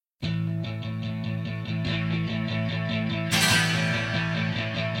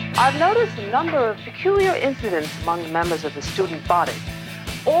I've noticed a number of peculiar incidents among the members of the student body,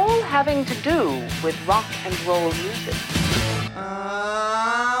 all having to do with rock and roll music.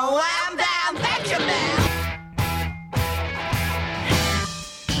 I'm down, betcha now.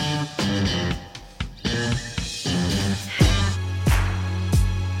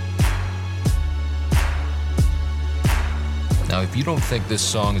 Now, if you don't think this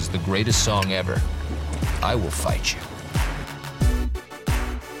song is the greatest song ever, I will fight you.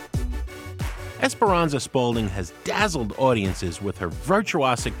 Esperanza Spalding has dazzled audiences with her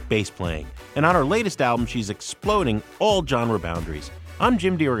virtuosic bass playing, and on her latest album, she's exploding all genre boundaries. I'm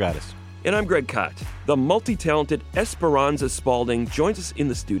Jim DeRogatis. And I'm Greg Kot. The multi-talented Esperanza Spalding joins us in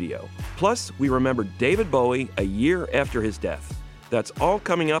the studio. Plus, we remember David Bowie a year after his death. That's all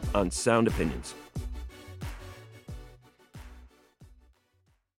coming up on Sound Opinions.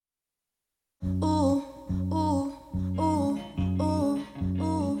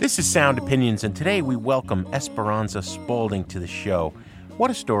 This is Sound Opinions, and today we welcome Esperanza Spalding to the show. What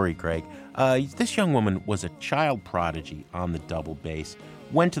a story, Greg. This young woman was a child prodigy on the double bass,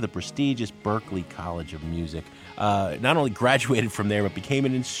 went to the prestigious Berklee College of Music, not only graduated from there, but became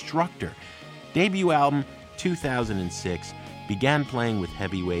an instructor. Debut album, 2006, began playing with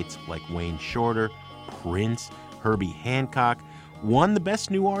heavyweights like Wayne Shorter, Prince, Herbie Hancock, won the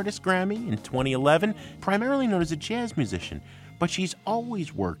Best New Artist Grammy in 2011, primarily known as a jazz musician. But she's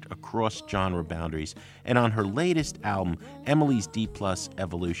always worked across genre boundaries, and on her latest album, Emily's D+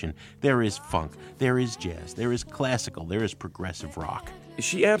 Evolution, there is funk, there is jazz, there is classical, there is progressive rock.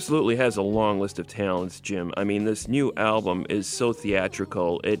 She absolutely has a long list of talents, Jim. I mean, this new album is so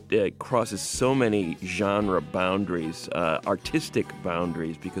theatrical. It crosses so many genre boundaries, artistic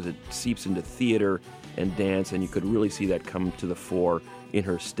boundaries, because it seeps into theater and dance, and you could really see that come to the fore in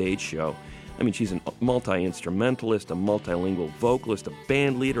her stage show. I mean, she's a multi-instrumentalist, a multilingual vocalist, a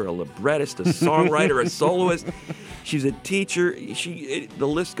band leader, a librettist, a songwriter, a soloist. She's a teacher. The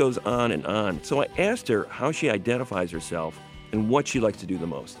list goes on and on. So I asked her how she identifies herself and what she likes to do the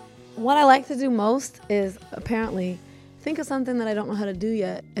most. What I like to do most is apparently think of something that I don't know how to do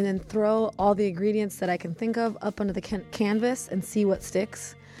yet, and then throw all the ingredients that I can think of up onto the canvas and see what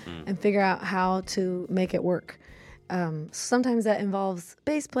sticks and figure out how to make it work. Sometimes that involves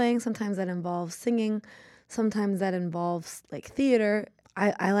bass playing, sometimes that involves singing, sometimes that involves like theater.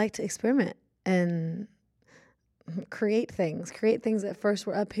 I like to experiment and create things that first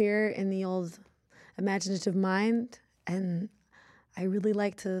were up here in the old imaginative mind, and I really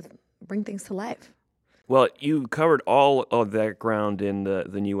like to bring things to life. Well, you covered all of that ground in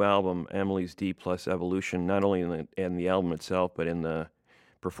the new album, Emily's D+ Evolution, not only in the album itself, but in the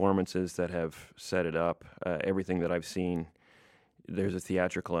performances that have set it up. Everything that I've seen, there's a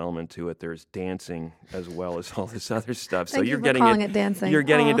theatrical element to it. There's dancing as well as all this other stuff. So you're getting it dancing. You're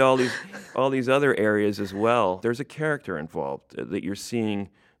getting into all these other areas as well. There's a character involved that you're seeing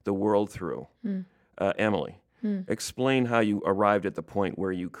the world through. Emily, explain how you arrived at the point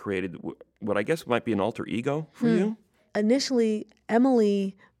where you created what I guess might be an alter ego for you. Initially,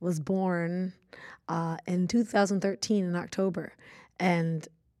 Emily was born in 2013 in October. And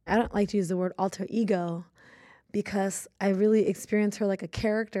I don't like to use the word alter ego because I really experience her like a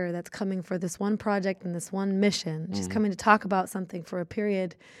character that's coming for this one project and this one mission. She's coming to talk about something for a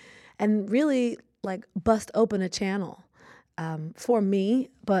period and really like bust open a channel for me.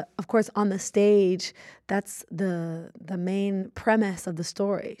 But of course, on the stage, that's the main premise of the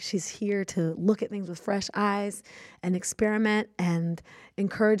story. She's here to look at things with fresh eyes and experiment and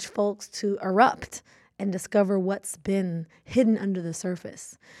encourage folks to erupt and discover what's been hidden under the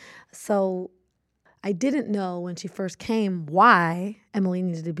surface. So I didn't know when she first came why Emily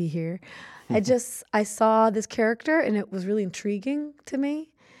needed to be here. I saw this character and it was really intriguing to me.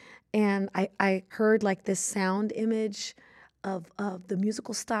 And I heard like this sound image of the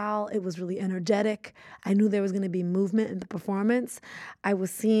musical style. It was really energetic. I knew there was going to be movement in the performance. I was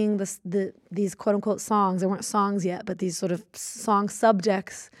seeing these quote unquote songs. They weren't songs yet, but these sort of song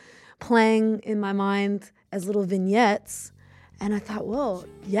subjects playing in my mind as little vignettes, and I thought, whoa,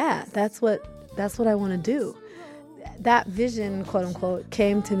 yeah, that's what I want to do. That vision, quote unquote,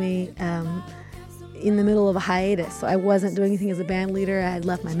 came to me in the middle of a hiatus. So I wasn't doing anything as a band leader. I had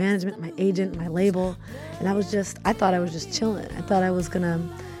left my management, my agent, my label, and I thought I was just chilling. I thought I was gonna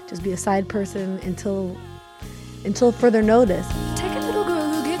just be a side person until further notice. Take a little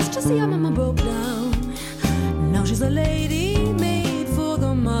girl who gets to see her mama broke down. Now she's a lady made for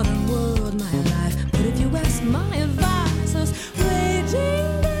the modern world, my life. But if you ask my advisors,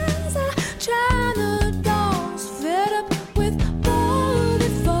 raging as a China dolls, fed up with body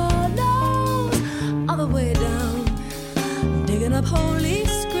follows all the way down, digging up holy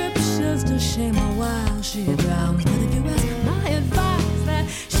script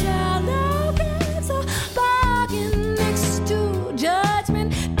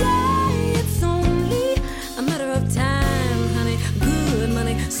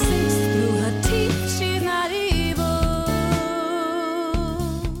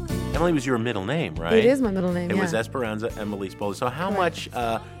Emily was your middle name, right? It is my middle name, It yeah. was Esperanza Emily Spalding. So how much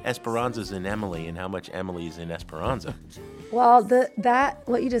Esperanza's in Emily and how much Emily's in Esperanza? Well,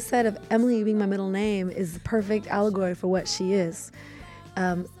 what you just said of Emily being my middle name is the perfect allegory for what she is.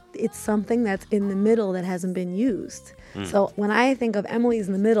 It's something that's in the middle that hasn't been used. So when I think of Emily's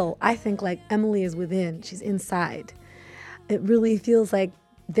in the middle, I think like Emily is within. She's inside. It really feels like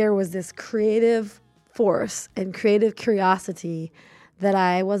there was this creative force and creative curiosity that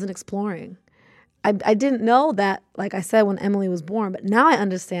I wasn't exploring. I didn't know that, like I said, when Emily was born, but now I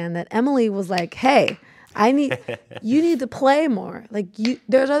understand that Emily was like, hey, you need to play more. Like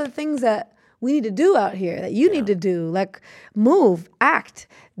there's other things that we need to do out here that you need to do, like move, act,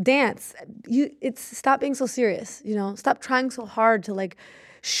 dance. Stop being so serious, stop trying so hard to like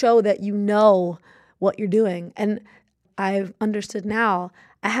show that you know what you're doing. And I've understood now,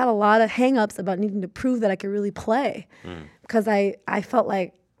 I had a lot of hang-ups about needing to prove that I could really play because I felt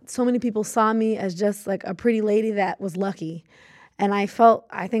like so many people saw me as just like a pretty lady that was lucky. And I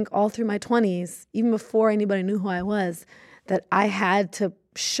think all through my 20s, even before anybody knew who I was, that I had to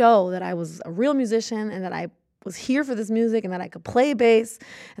show that I was a real musician and that I was here for this music and that I could play bass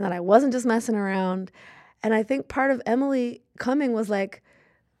and that I wasn't just messing around. And I think part of Emily coming was like,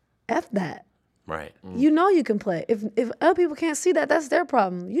 F that. Right. You know you can play. If other people can't see that, that's their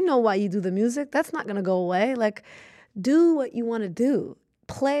problem. You know why you do the music. That's not going to go away. Like, do what you want to do.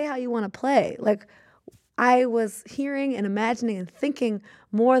 Play how you want to play. Like, I was hearing and imagining and thinking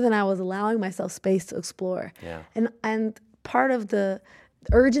more than I was allowing myself space to explore. Yeah. And part of the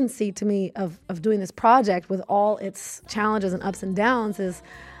urgency to me of doing this project with all its challenges and ups and downs is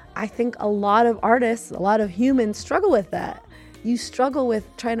I think a lot of artists, a lot of humans struggle with that. You struggle with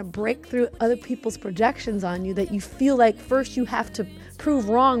trying to break through other people's projections on you that you feel like first you have to prove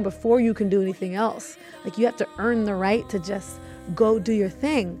wrong before you can do anything else. Like you have to earn the right to just go do your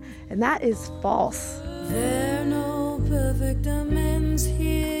thing. And that is false. There are no perfect amends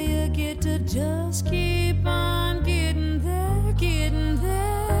here. You get to just keep on getting there, getting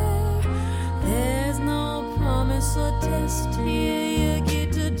there. There's no promise or test here. You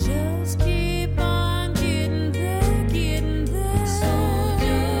get to just keep on getting there, getting there.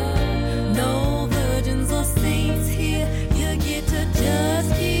 Soldier, no virgins or saints here. You get to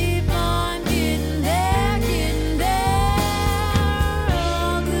just keep on getting there, getting there.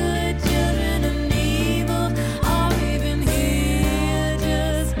 All good children and evil are even here,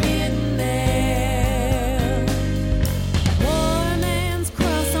 just getting there. War man's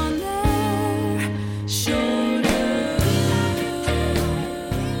cross on their shoulder.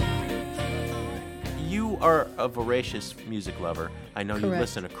 You are a voracious music lover. I know you Correct.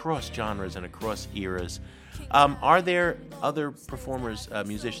 listen across genres and across eras. Are there other performers,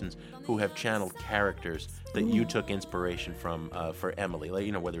 musicians, who have channeled characters that you took inspiration from for Emily?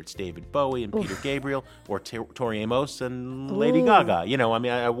 Like, whether it's David Bowie and Peter Gabriel or Tori Amos and Lady Gaga.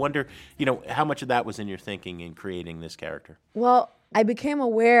 I wonder, how much of that was in your thinking in creating this character? Well, I became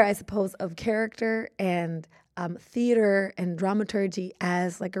aware, I suppose, of character and theater and dramaturgy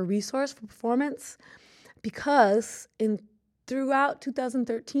as like a resource for performance because throughout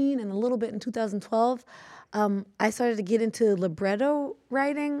 2013 and a little bit in 2012, I started to get into libretto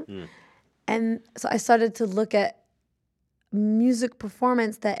writing. And so I started to look at music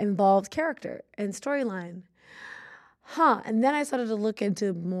performance that involved character and storyline. And then I started to look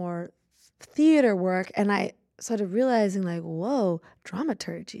into more theater work and I started realizing like, whoa,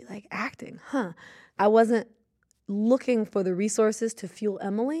 dramaturgy, like acting, I wasn't looking for the resources to fuel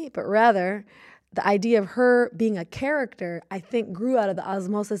Emily, but rather the idea of her being a character, I think, grew out of the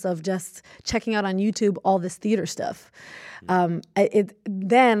osmosis of just checking out on YouTube all this theater stuff.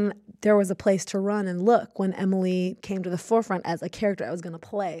 Then there was a place to run and look when Emily came to the forefront as a character I was going to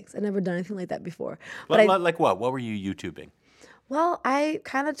play. 'Cause I'd never done anything like that before. Like what? What were you YouTubing? Well, I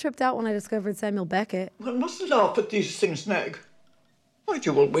kind of tripped out when I discovered Samuel Beckett. One mustn't laugh at these things, Nag. Why do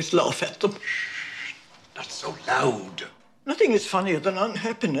you always laugh at them? Not so loud. Nothing is funnier than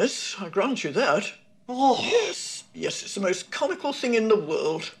unhappiness, I grant you that. Oh. Yes, it's the most comical thing in the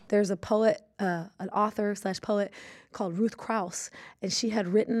world. There's a poet, an author/poet called Ruth Krauss, and she had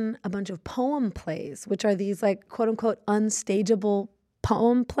written a bunch of poem plays, which are these like quote unquote unstageable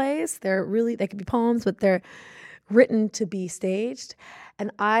poem plays. They could be poems, but they're written to be staged. And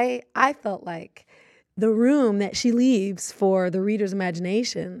I felt like the room that she leaves for the reader's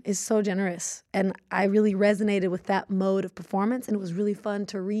imagination is so generous. And I really resonated with that mode of performance. And it was really fun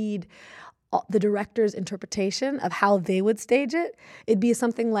to read the director's interpretation of how they would stage it. It'd be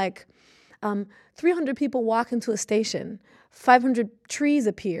something like 300 people walk into a station, 500 trees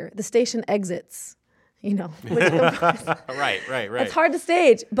appear, the station exits. Right. It's hard to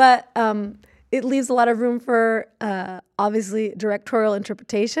stage, but it leaves a lot of room for obviously directorial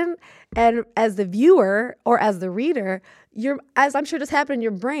interpretation. And as the viewer or as the reader, as I'm sure just happened in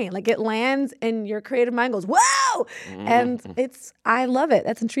your brain, like it lands and your creative mind goes, whoa! And I love it.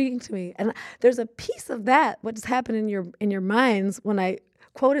 That's intriguing to me. And there's a piece of that, what just happened in your minds when I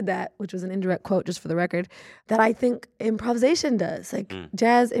quoted that, which was an indirect quote just for the record, that I think improvisation does, like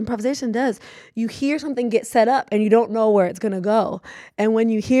jazz improvisation does. You hear something get set up and you don't know where it's going to go. And when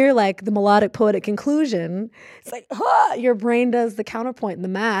you hear like the melodic poetic conclusion, it's like, your brain does the counterpoint and the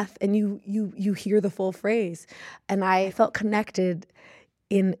math, and you hear the full phrase. And I felt connected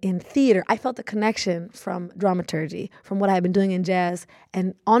in theater. I felt the connection from dramaturgy, from what I've been doing in jazz.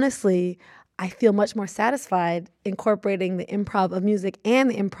 And honestly, I feel much more satisfied incorporating the improv of music and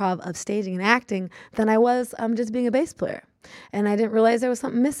the improv of staging and acting than I was just being a bass player. And I didn't realize there was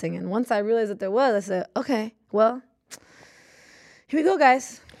something missing. And once I realized that there was, I said, okay, well, here we go,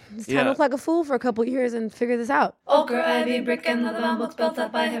 guys. It's time to look like a fool for a couple years and figure this out. Ochre, ivy, brick, and leather-bound books built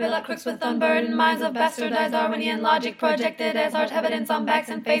up by heavy lot crooks with unburdened minds of bastardized Darwinian logic projected as art evidence on backs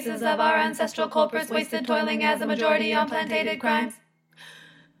and faces of our ancestral culprits, wasted toiling as a majority on plantated crimes.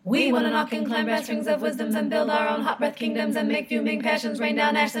 We want to knock and climb brass rings of wisdoms and build our own hot breath kingdoms and make fuming passions rain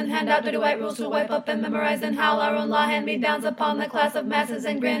down ash and hand out dirty white rules to wipe up and memorize and howl our own law hand-me-downs upon the class of masses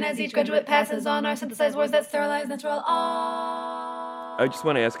and grin as each graduate passes on our synthesized words that sterilize natural art. I just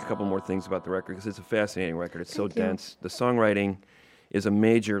want to ask a couple more things about the record because it's a fascinating record. It's so dense. The songwriting is a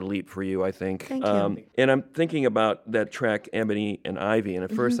major leap for you, I think. Thank you. And I'm thinking about that track, Ebony and Ivy, and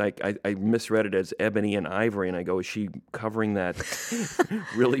at first I misread it as Ebony and Ivory, and I go, is she covering that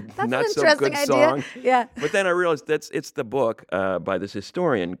really not so good song? Yeah. But then I realized it's the book by this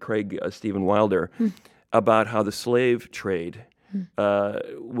historian, Craig Stephen Wilder, about how the slave trade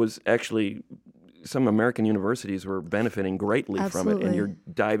was actually, some American universities were benefiting greatly from it, and you're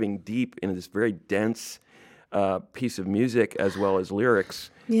diving deep into this very dense piece of music as well as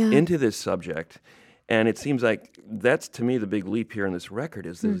lyrics into this subject. And it seems like that's, to me, the big leap here in this record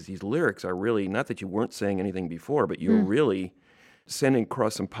is that these lyrics are really, not that you weren't saying anything before, but you're really sending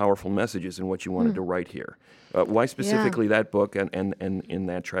across some powerful messages in what you wanted to write here. Why specifically that book and in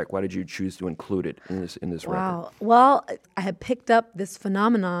that track? Why did you choose to include it in this record? Well, I had picked up this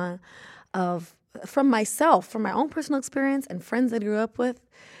phenomenon from myself, from my own personal experience and friends I grew up with,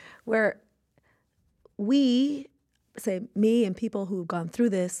 where we, say me and people who've gone through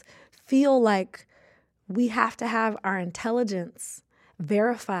this, feel like we have to have our intelligence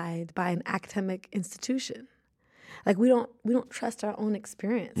verified by an academic institution. Like we don't trust our own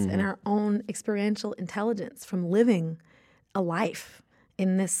experience and our own experiential intelligence from living a life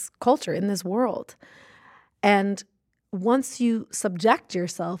in this culture, in this world. And once you subject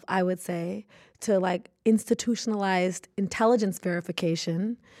yourself, I would say, to like institutionalized intelligence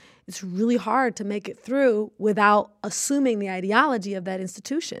verification, it's really hard to make it through without assuming the ideology of that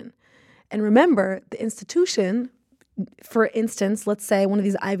institution. And remember, the institution, for instance, let's say one of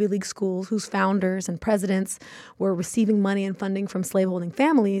these Ivy League schools whose founders and presidents were receiving money and funding from slaveholding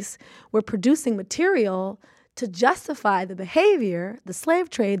families, were producing material to justify the behavior, the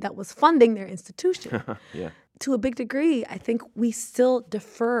slave trade that was funding their institution. To a big degree, I think we still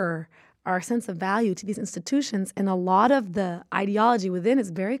defer our sense of value to these institutions, and a lot of the ideology within is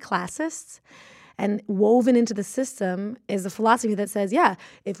very classist, and woven into the system is a philosophy that says,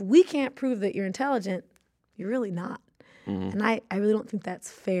 if we can't prove that you're intelligent, you're really not. And I really don't think that's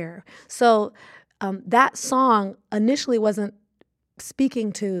fair. So that song initially wasn't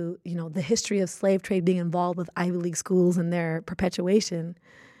speaking to, the history of slave trade being involved with Ivy League schools and their perpetuation.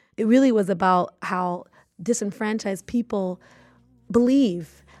 It really was about how disenfranchised people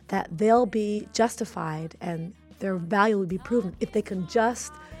believe that they'll be justified and their value will be proven if they can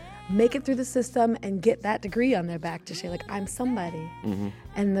just make it through the system and get that degree on their back to say, like, I'm somebody.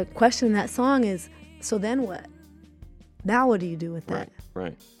 And the question in that song is, so then what? Now what do you do with that?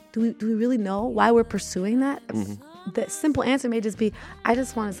 Right. Do we really know why we're pursuing that? The simple answer may just be, I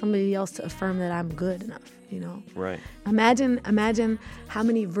just wanted somebody else to affirm that I'm good enough, Right. Imagine how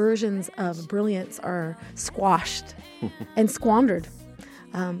many versions of brilliance are squashed and squandered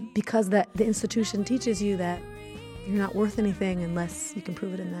because the institution teaches you that you're not worth anything unless you can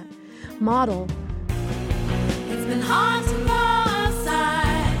prove it in that model. It's been hard to go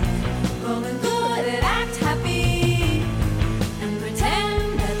outside, rolling good and act happy, and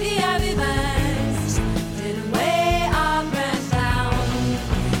pretend that the ivy vines didn't weigh our branch down.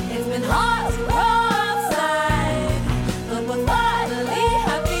 It's been hard to go outside, but we're finally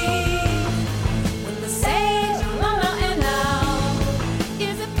happy when the sage on the mountain now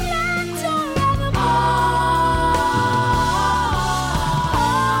is a planter of them all.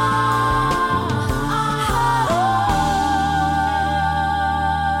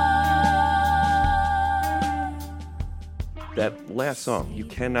 that last song, you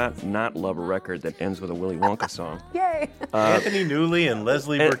cannot not love a record that ends with a Willy Wonka song. Yay! Anthony Newley and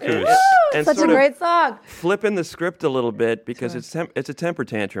Leslie Berkouche. And Such a sort of great song. flipping the script a little bit because it's a temper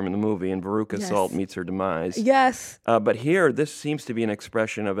tantrum in the movie, and Veruca Yes. Salt meets her demise. Yes. But here, this seems to be an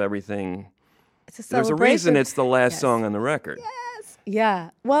expression of everything. It's a There's a celebration. reason it's the last Yes. song on the record. Yes. Yeah.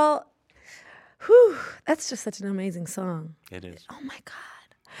 Well, whew, that's just such an amazing song. It is. Oh my God.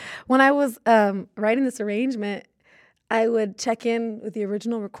 When I was writing this arrangement, I would check in with the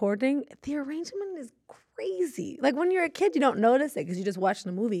original recording. The arrangement is crazy. Like when you're a kid, you don't notice it because you just watch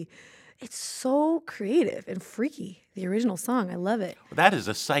the movie. It's so creative and freaky, the original song. I love it. That is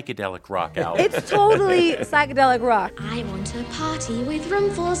a psychedelic rock album. It's totally psychedelic rock. I want a party with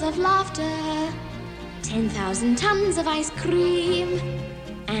roomfuls of laughter, 10,000 tons of ice cream.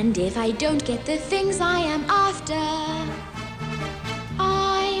 And if I don't get the things I am after,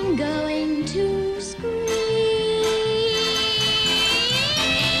 I'm going to scream.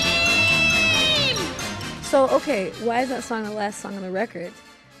 So, okay, why is that song the last song on the record?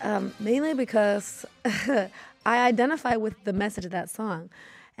 Mainly because I identify with the message of that song.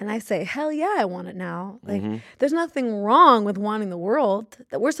 And I say, hell yeah, I want it now. Like, there's nothing wrong with wanting the world.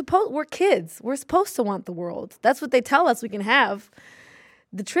 That we're kids. We're supposed to want the world. That's what they tell us we can have.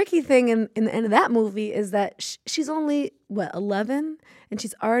 The tricky thing in the end of that movie is that she's only, 11? And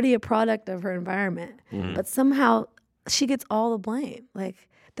she's already a product of her environment. But somehow she gets all the blame. Like,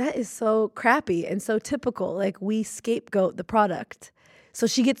 that is so crappy and so typical. Like, we scapegoat the product. So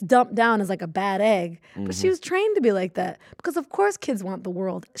she gets dumped down as like a bad egg. But she was trained to be like that. Because of course kids want the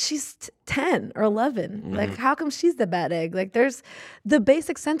world. She's 10 or 11. Like, how come she's the bad egg? Like, there's the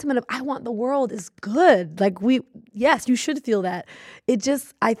basic sentiment of I want the world is good. Like, yes, you should feel that. It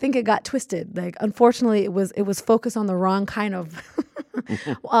just, I think it got twisted. Like, unfortunately, it was focused on the wrong kind of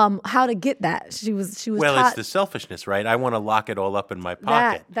how to get that. She was Well, taught it's the selfishness, right? I want to lock it all up in my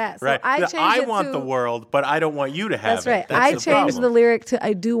pocket. that. So right? I changed I it want to- the world, but I don't want you to have That's right. it. That's I the changed problem. the lyric to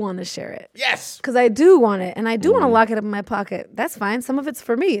I do want to share it. Yes. Because I do want it, and I do want to lock it up in my pocket. That's fine. Some of it's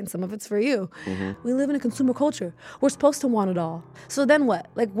for me, and some of it's for you. We live in a consumer culture. We're supposed to want it all. So then what?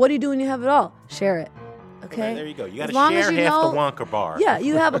 Like, what do you do when you have it all? Share it. Okay? Well, there you go. You got As to long as share you half know- the Wonka bar. Yeah,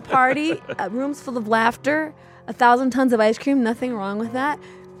 you have a party, rooms full of laughter, 1,000 tons of ice cream. Nothing wrong with that.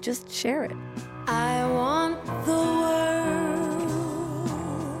 Just share it. I want the world.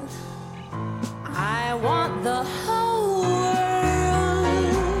 I want the whole world.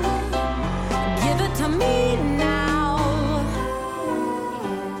 Give it to me now.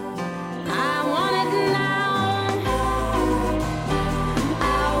 I want it now.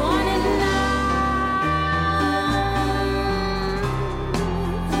 I want it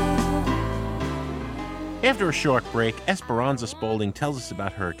now. After a short break, Esperanza Spalding tells us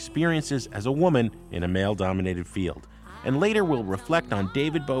about her experiences as a woman in a male-dominated field. And later we'll reflect on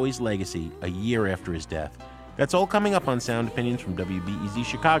David Bowie's legacy a year after his death. That's all coming up on Sound Opinions from WBEZ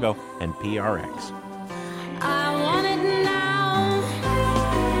Chicago and PRX. I want it now.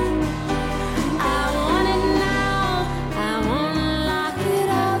 I want it now. I want to lock it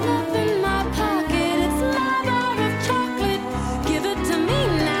all up in my pocket. It's my bar of chocolate. Give it to me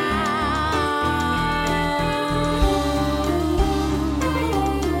now.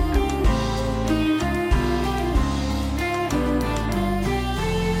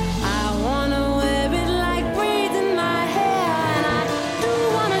 I want to wear it like braids in my hair, and I do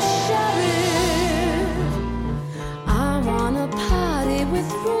want to share it. I want a party with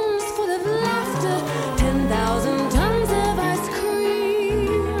rooms full of laughter, 10,000 tons of ice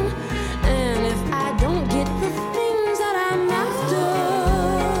cream. And if I don't get the things that I'm after,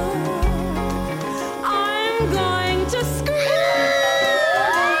 I'm going to scream.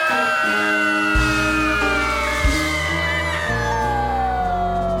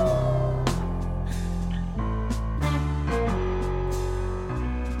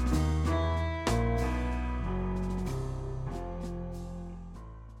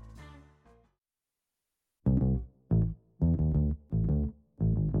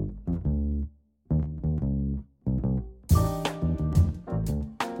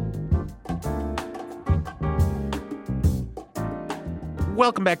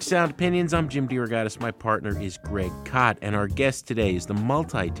 Welcome back to Sound Opinions. I'm Jim DeRogatis. My partner is Greg Kot, and our guest today is the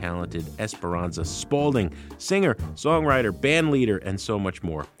multi-talented Esperanza Spalding, singer, songwriter, band leader, and so much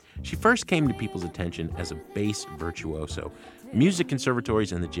more. She first came to people's attention as a bass virtuoso. Music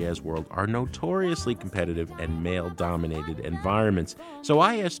conservatories in the jazz world are notoriously competitive and male-dominated environments, so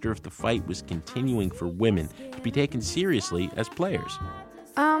I asked her if the fight was continuing for women to be taken seriously as players.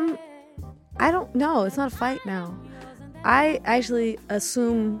 I don't know. It's not a fight now. I actually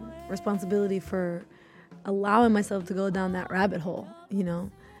assume responsibility for allowing myself to go down that rabbit hole,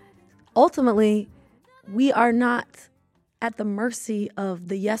 Ultimately, we are not at the mercy of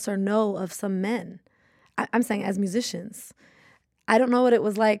the yes or no of some men. I'm saying as musicians. I don't know what it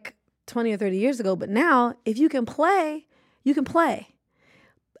was like 20 or 30 years ago, but now if you can play, you can play.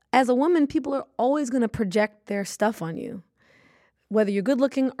 As a woman, people are always going to project their stuff on you, whether you're good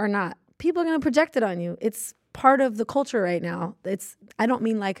looking or not. People are going to project it on you. It's part of the culture right now. I don't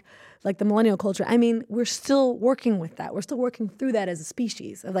mean like the millennial culture. I mean, we're still working with that. We're still working through that as a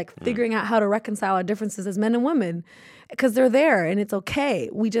species of figuring out how to reconcile our differences as men and women, because they're there and it's okay.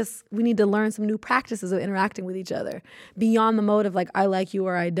 We need to learn some new practices of interacting with each other beyond the mode of I like you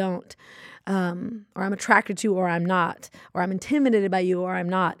or I don't, or I'm attracted to you or I'm not, or I'm intimidated by you or I'm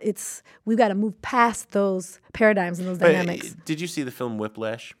not. We've got to move past those paradigms and those dynamics. Did you see the film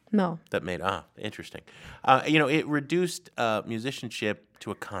Whiplash? No. That made, interesting. It reduced musicianship to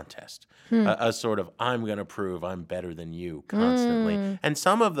a contest, a sort of I'm going to prove I'm better than you constantly. And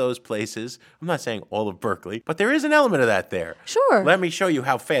some of those places, I'm not saying all of Berkeley, but there is an element of that there. Sure. Let me show you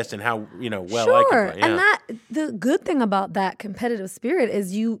how fast and how well sure. I can play. Yeah. And the good thing about that competitive spirit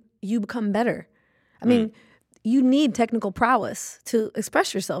is you become better. I mean, you need technical prowess to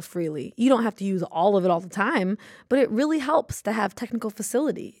express yourself freely. You don't have to use all of it all the time, but it really helps to have technical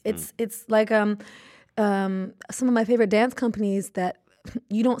facility. It's like some of my favorite dance companies that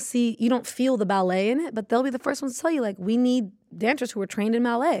you don't feel the ballet in it, but they'll be the first ones to tell you, we need dancers who are trained in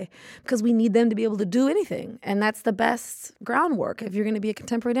ballet because we need them to be able to do anything. And that's the best groundwork if you're going to be a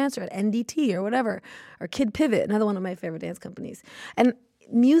contemporary dancer at NDT or whatever, or Kid Pivot, another one of my favorite dance companies. And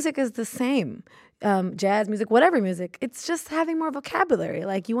music is the same. Jazz music, whatever music, it's just having more vocabulary.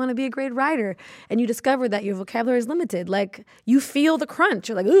 You want to be a great writer and you discover that your vocabulary is limited. You feel the crunch.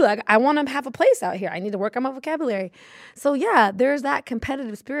 You're ooh, I want to have a place out here. I need to work on my vocabulary. So yeah, there's that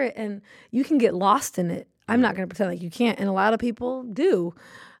competitive spirit and you can get lost in it. I'm not going to pretend you can't, and a lot of people do.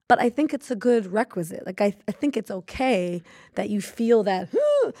 But I think it's a good requisite. I think it's okay that you feel that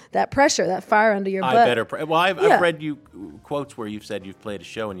pressure, that fire under your butt. I've read you quotes where you've said you've played a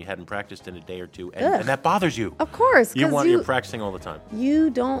show and you hadn't practiced in a day or two, and that bothers you. Of course. You're practicing all the time. You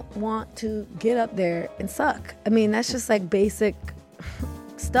don't want to get up there and suck. I mean, that's just basic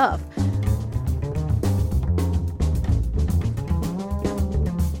stuff.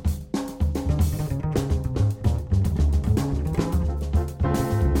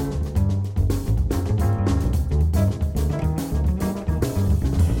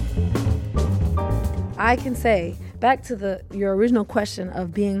 I can say, back to your original question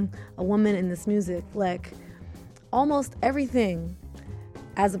of being a woman in this music, almost everything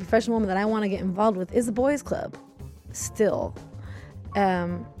as a professional woman that I want to get involved with is a boys' club still.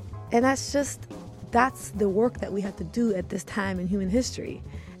 And that's the work that we have to do at this time in human history.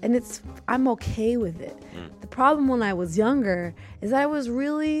 And I'm okay with it. The problem when I was younger is I was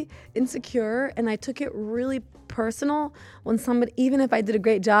really insecure and I took it really personal when somebody, even if I did a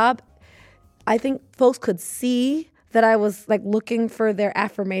great job, I think folks could see that I was looking for their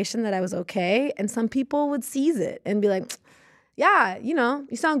affirmation that I was okay. And some people would seize it and be like, yeah, you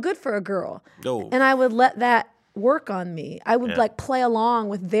sound good for a girl. Oh. And I would let that work on me. I would play along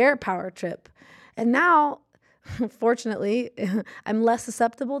with their power trip. And now, fortunately, I'm less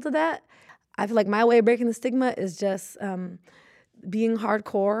susceptible to that. I feel like my way of breaking the stigma is just being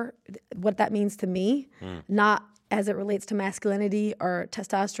hardcore, what that means to me, not as it relates to masculinity or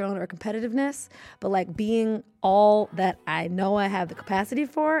testosterone or competitiveness, but being all that I know I have the capacity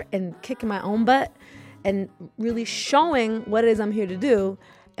for and kicking my own butt and really showing what it is I'm here to do.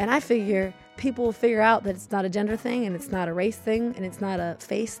 And I figure people will figure out that it's not a gender thing and it's not a race thing and it's not a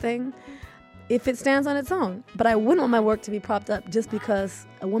face thing if it stands on its own. But I wouldn't want my work to be propped up just because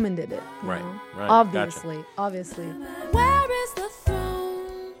a woman did it. Right. Obviously. Where is the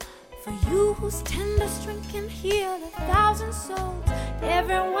throne for you whose tender strength can heal 1,000 souls?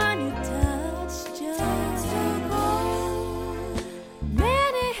 Everyone you touch just to go.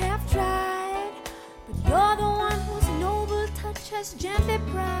 Many have tried, but you're the one whose noble touch has gently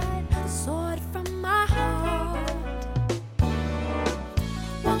pried the sword from my heart.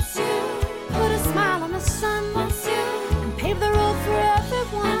 Once you put a smile on the sun, once you and pave the road for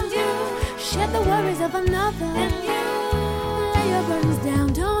everyone, and you shed the worries of another, and you lay your burdens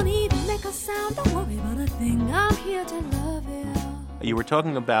down. Don't even make a sound. Don't worry about a thing. I'm here to love you. You were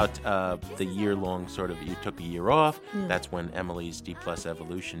talking about the year-long you took a year off. That's when Emily's D+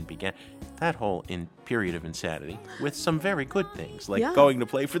 evolution began. That whole period of insanity with some very good things, like going to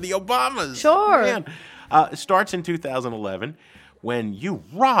play for the Obamas. Sure. Man. Starts in 2011 when you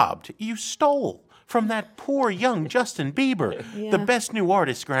stole from that poor young Justin Bieber, the Best New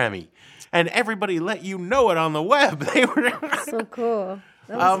Artist Grammy. And everybody let you know it on the web. They were so cool.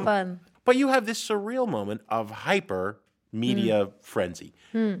 That was fun. But you have this surreal moment of hyper media frenzy.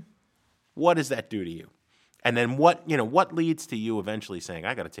 What does that do to you? And then what leads to you eventually saying,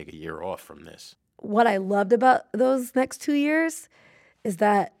 I got to take a year off from this? What I loved about those next 2 years is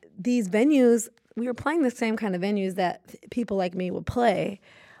that these venues, we were playing the same kind of venues that people like me would play,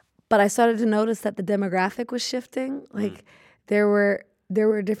 but I started to notice that the demographic was shifting. Like there were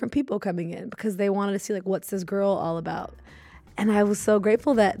different people coming in because they wanted to see like, what's this girl all about? And I was so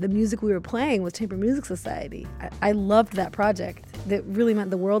grateful that the music we were playing was Chamber Music Society. I loved that project. That really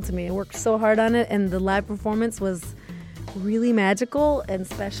meant the world to me. I worked so hard on it, and the live performance was really magical and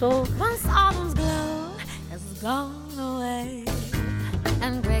special. Once autumn's glow has gone away,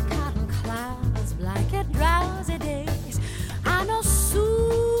 and gray cotton clouds blanket drowsy days, I know soon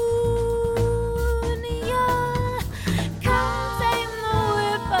you'll come take the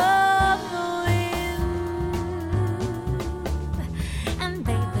whip of the wind, and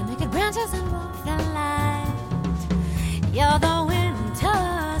bathe the naked branches in warmth and light. You're the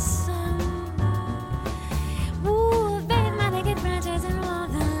winter sun. Ooh, bathe my naked branches in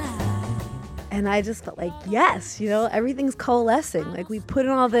warmth and light. And I just felt like, yes, everything's coalescing. Like we put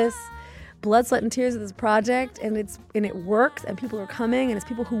in all this blood, sweat, and tears of this project, and it works, and people are coming, and it's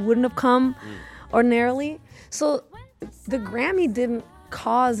people who wouldn't have come ordinarily. So the Grammy didn't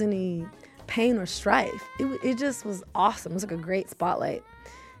cause any pain or strife. It just was awesome. It was like a great spotlight.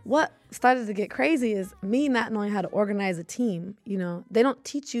 What started to get crazy is me not knowing how to organize a team. They don't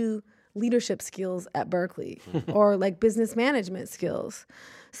teach you leadership skills at Berklee or like business management skills.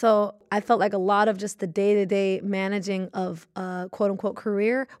 So I felt like a lot of just the day-to-day managing of a quote-unquote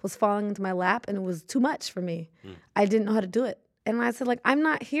career was falling into my lap, and it was too much for me. I didn't know how to do it. And I said, like, I'm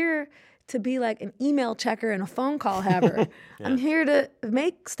not here to be like an email checker and a phone call haver. I'm here to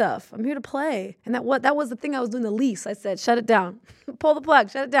make stuff. I'm here to play. And that was the thing I was doing the least. I said, shut it down. Pull the plug.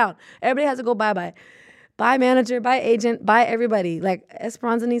 Shut it down. Everybody has to go bye-bye. Bye manager, bye agent, bye everybody. Like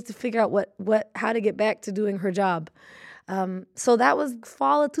Esperanza needs to figure out how to get back to doing her job. So that was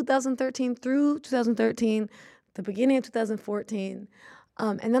fall of 2013 through 2013, the beginning of 2014.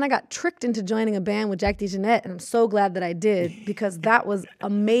 And then I got tricked into joining a band with Jack DeJohnette, and I'm so glad that I did because that was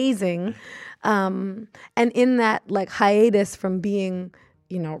amazing. And in that like hiatus from being,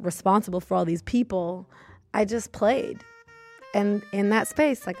 responsible for all these people, I just played. And in that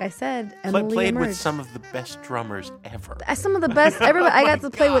space, like I said, Emily played emerged. with some of the best drummers ever. Some of the best. Everybody. I got to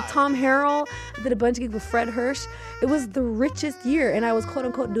play with Tom Harrell. I did a bunch of gigs with Fred Hirsch. It was the richest year, and I was quote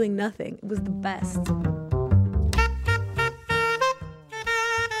unquote doing nothing. It was the best.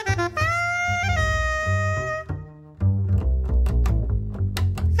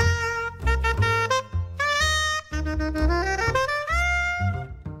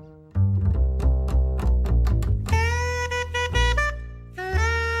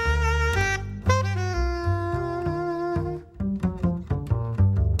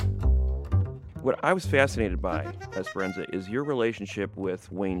 What I was fascinated by, Esperanza, is your relationship with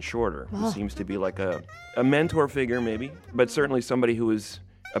Wayne Shorter, who seems to be like a mentor figure maybe, but certainly somebody who has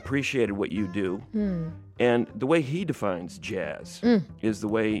appreciated what you do. And the way he defines jazz is the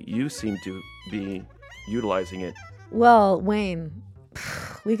way you seem to be utilizing it. Well, Wayne,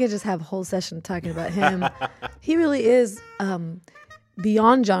 we could just have a whole session talking about him. He really is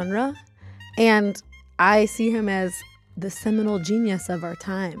beyond genre, and I see him as the seminal genius of our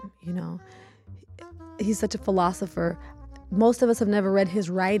time, He's such a philosopher. Most of us have never read his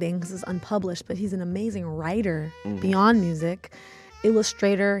writing because it's unpublished, but he's an amazing writer beyond music.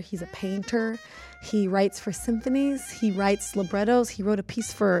 Illustrator, he's a painter. He writes for symphonies. He writes librettos. He wrote a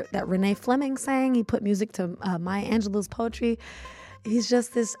piece that Renee Fleming sang. He put music to Maya Angelou's poetry. He's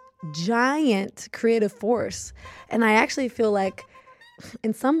just this giant creative force. And I actually feel like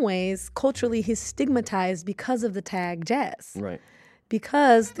in some ways, culturally, he's stigmatized because of the tag jazz. Right.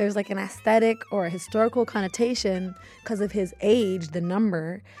 Because there's like an aesthetic or a historical connotation because of his age, the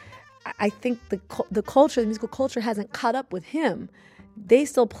number. I think the musical culture hasn't caught up with him. They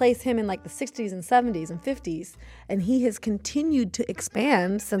still place him in like the 60s and 70s and 50s, and he has continued to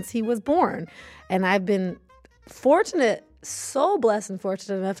expand since he was born. And I've been fortunate, so blessed and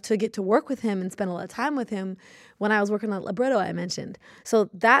fortunate enough to get to work with him and spend a lot of time with him when I was working on libretto I mentioned. So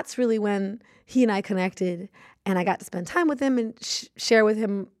that's really when he and I connected, and I got to spend time with him and share with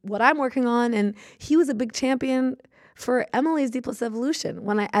him what I'm working on. And he was a big champion for Emily's D+ Evolution.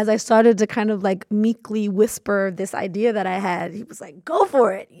 As I started to kind of like meekly whisper this idea that I had, he was like, go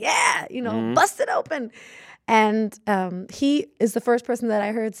for it. Yeah, bust it open. And he is the first person that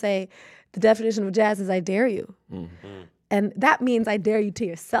I heard say, the definition of jazz is I dare you. Mm-hmm. And that means I dare you to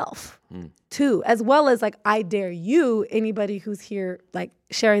yourself, too, as well as like I dare you, anybody who's here, like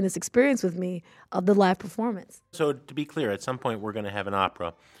sharing this experience with me of the live performance. So to be clear, at some point we're going to have an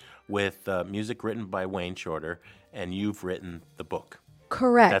opera with music written by Wayne Shorter, and you've written the book.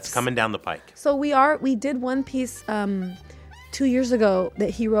 Correct. That's coming down the pike. So we did one piece 2 years ago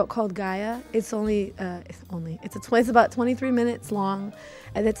that he wrote called Gaia. It's about 23 minutes long,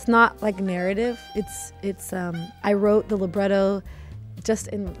 and it's not like narrative. It's I wrote the libretto just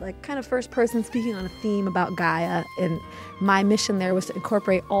in like kind of first person, speaking on a theme about Gaia, and my mission there was to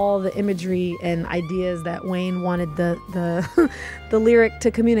incorporate all the imagery and ideas that Wayne wanted the the lyric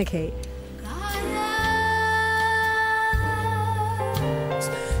to communicate.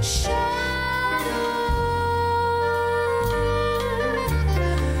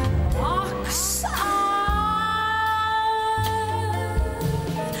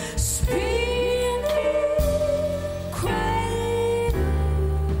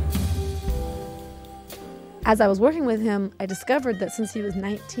 As I was working with him, I discovered that since he was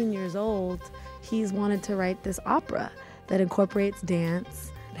 19 years old, he's wanted to write this opera that incorporates dance.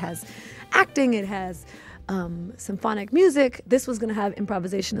 It has acting, it has symphonic music. This was going to have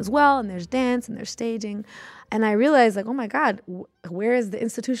improvisation as well, and there's dance and there's staging. And I realized, like, oh my God, where is the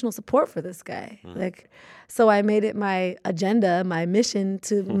institutional support for this guy? So I made it my agenda, my mission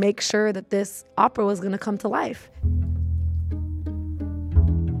to make sure that this opera was going to come to life.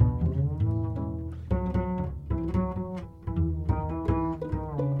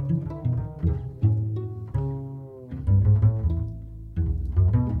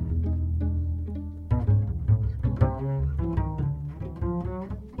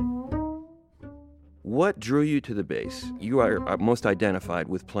 What drew you to the bass? You are most identified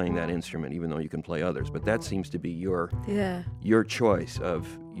with playing that instrument, even though you can play others, but that seems to be your choice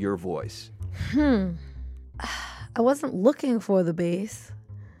of your voice. I wasn't looking for the bass.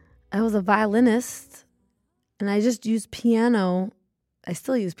 I was a violinist, and I just used piano. I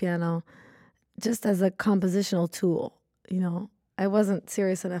still use piano just as a compositional tool, you know. I wasn't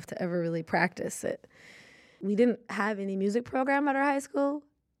serious enough to ever really practice it. We didn't have any music program at our high school,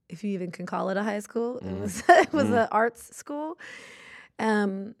 if you even can call it a high school. It was an arts school.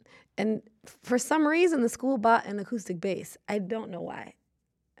 And for some reason, the school bought an acoustic bass. I don't know why.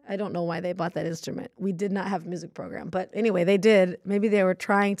 I don't know why they bought that instrument. We did not have a music program. But anyway, they did. Maybe they were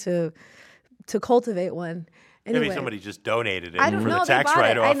trying to cultivate one. Anyway, maybe somebody just donated it I don't for know, the tax they bought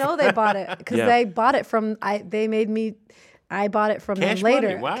write-off. I know they bought it because they bought it from, I bought it from them later.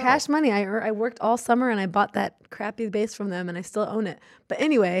 Money, wow. Cash money. I worked all summer and I bought that crappy bass from them and I still own it. But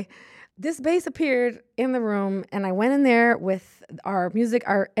anyway, this bass appeared in the room and I went in there with our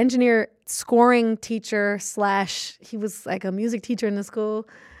engineer scoring teacher / he was like a music teacher in the school.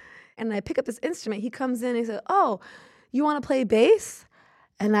 And I pick up this instrument. He comes in and he said, "Oh, you want to play bass?"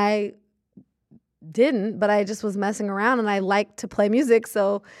 And I didn't, but I just was messing around and I liked to play music.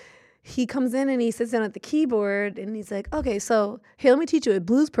 So he comes in and he sits down at the keyboard and he's like, "Okay, so here, let me teach you a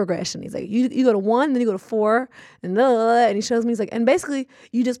blues progression." He's like, you go to 1, then you go to 4, and blah, blah, blah. And he shows me, he's like, and basically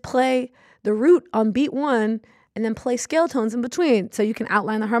you just play the root on beat 1 and then play scale tones in between so you can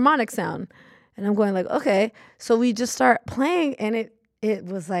outline the harmonic sound. And I'm going like, okay. So we just start playing and it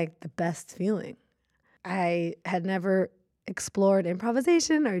was like the best feeling. I had never explored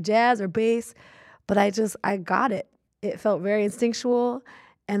improvisation or jazz or bass, but I got it. It felt very instinctual.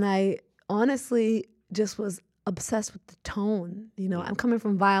 And I honestly just was obsessed with the tone. You know, I'm coming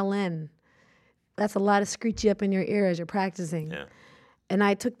from violin. That's a lot of screechy up in your ear as you're practicing. Yeah. And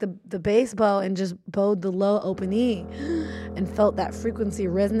I took the bass bow and just bowed the low open E and felt that frequency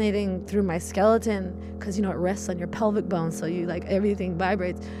resonating through my skeleton because, you know, it rests on your pelvic bone, so you, like, everything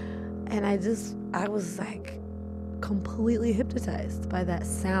vibrates. And I was, like, completely hypnotized by that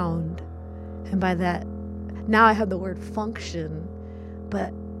sound and by that. Now I have the word function,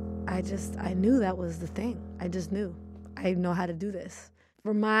 but I knew that was the thing. I just knew. I know how to do this.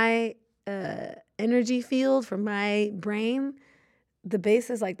 For my energy field, for my brain, the bass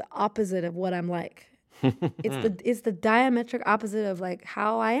is like the opposite of what I'm like. It's the diametric opposite of like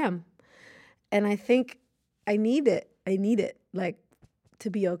how I am. And I think I need it. Like, to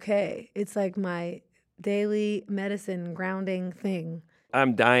be okay. It's like my daily medicine grounding thing.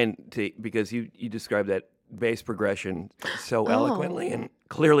 I'm dying because you described that bass progression so eloquently, and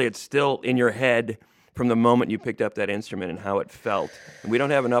clearly it's still in your head from the moment you picked up that instrument and how it felt. And we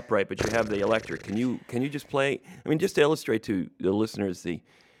don't have an upright, but you have the electric. Can you just play? I mean, just to illustrate to the listeners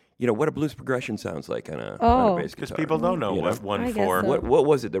what a blues progression sounds like on a bass guitar. Because people don't know what 1/4. So. What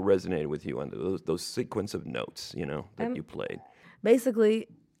was it that resonated with you on those sequence of notes, that you played? Basically,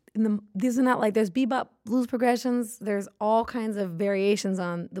 these are not like, there's bebop blues progressions. There's all kinds of variations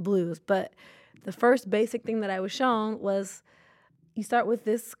on the blues. But the first basic thing that I was shown was you start with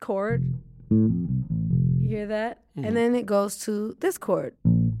this chord. You hear that? Mm-hmm. And then it goes to this chord.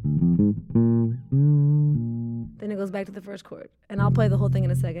 Then it goes back to the first chord. And I'll play the whole thing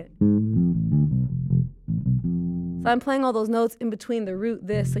in a second. So I'm playing all those notes in between the root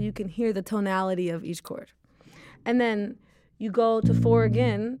this so you can hear the tonality of each chord. And then you go to 4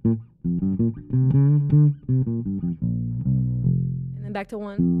 again. And then back to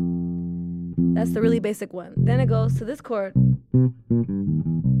 1. That's the really basic one. Then it goes to this chord.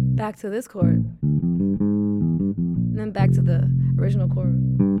 Back to this chord. And then back to the original chord.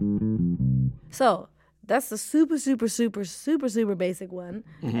 So that's the super, super, super, super, super basic one.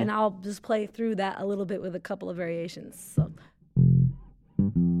 Mm-hmm. And I'll just play through that a little bit with a couple of variations. So.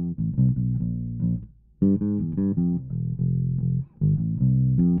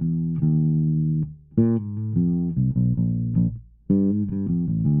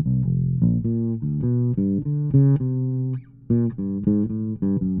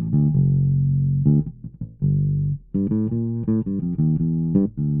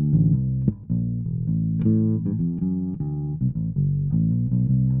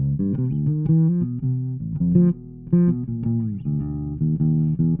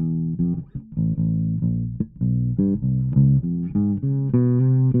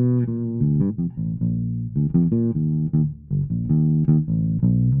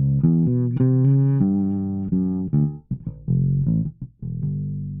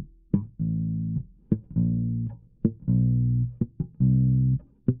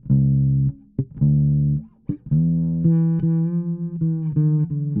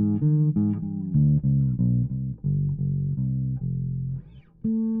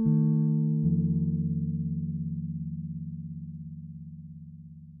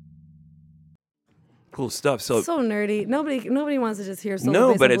 Cool stuff. So nerdy. Nobody wants to just hear solo no,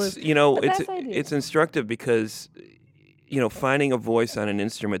 bass but and it's blues. it's instructive because finding a voice on an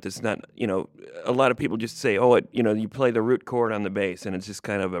instrument that's not a lot of people just say you play the root chord on the bass and it's just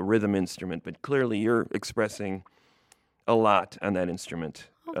kind of a rhythm instrument, but clearly you're expressing a lot on that instrument,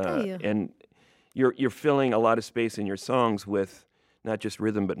 and you're filling a lot of space in your songs with not just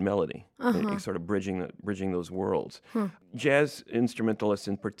rhythm but melody, sort of bridging those worlds. Jazz instrumentalists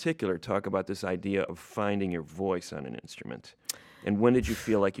in particular talk about this idea of finding your voice on an instrument. And when did you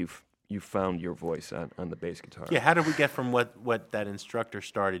feel like you found your voice on the bass guitar? Yeah, how did we get from what that instructor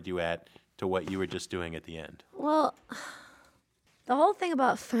started you at to what you were just doing at the end? Well, the whole thing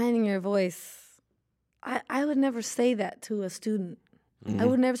about finding your voice, I would never say that to a student. Mm-hmm. I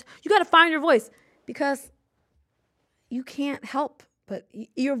would never say, you got to find your voice, because you can't help. But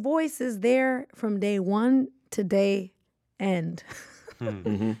your voice is there from day one to day end.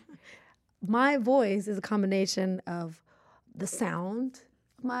 Mm-hmm. My voice is a combination of the sound,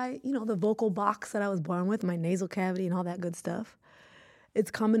 the vocal box that I was born with, my nasal cavity and all that good stuff. It's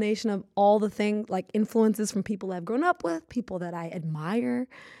a combination of all the things, like influences from people I've grown up with, people that I admire,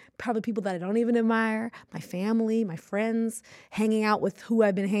 probably people that I don't even admire, my family, my friends, hanging out with who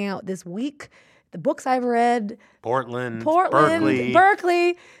I've been hanging out this week. The books I've read, Portland,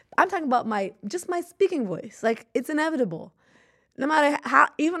 Berkeley. I'm talking about my speaking voice. Like, it's inevitable. No matter how,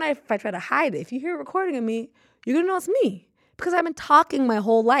 even if I try to hide it, if you hear a recording of me, you're gonna know it's me, because I've been talking my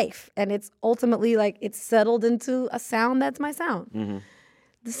whole life, and it's ultimately like it's settled into a sound that's my sound. Mm-hmm.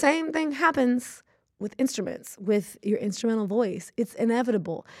 The same thing happens with instruments, with your instrumental voice. It's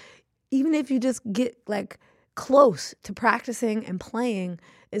inevitable. Even if you just get like close to practicing and playing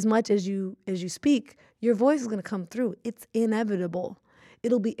as much as you speak, your voice is going to come through. It's inevitable.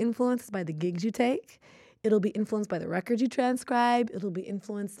 It'll be influenced by the gigs you take. It'll be influenced by the records you transcribe. It'll be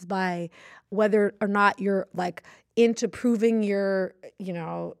influenced by whether or not you're like into proving your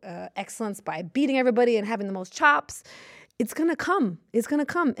excellence by beating everybody and having the most chops. It's going to come. It's going to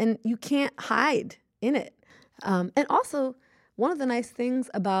come, and you can't hide in it. And also, one of the nice things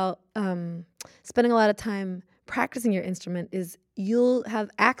about spending a lot of time practicing your instrument is you'll have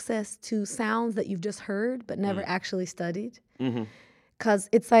access to sounds that you've just heard but never actually studied. Because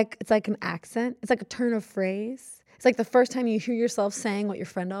it's like an accent. It's like a turn of phrase. It's like the first time you hear yourself saying what your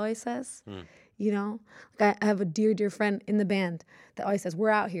friend always says. Like I have a dear friend in the band that always says, "We're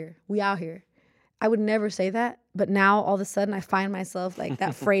out here. We out here." I would never say that, but now all of a sudden I find myself like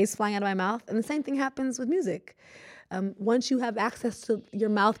that phrase flying out of my mouth. And the same thing happens with music. Once you have access to your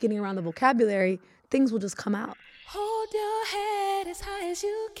mouth getting around the vocabulary, things will just come out. Hold your head as high as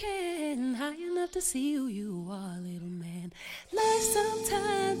you can, high enough to see who you are, little man. Life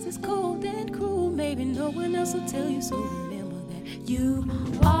sometimes is cold and cruel, maybe no one else will tell you, so remember that You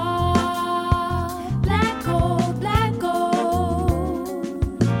are black gold, black gold.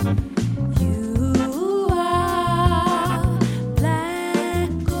 You are black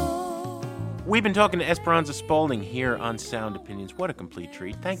gold. We've been talking to Esperanza Spalding here on Sound Opinions. What a complete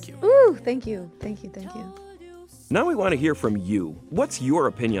treat. Thank you. Ooh, thank you. Thank you. Thank you. Now we want to hear from you. What's your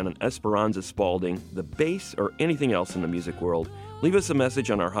opinion on Esperanza Spalding, the bass, or anything else in the music world? Leave us a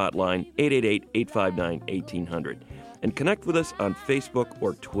message on our hotline, 888-859-1800, and connect with us on Facebook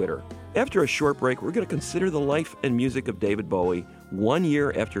or Twitter. After a short break, we're going to consider the life and music of David Bowie 1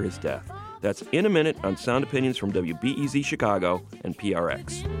 year after his death. That's in a minute on Sound Opinions from WBEZ Chicago and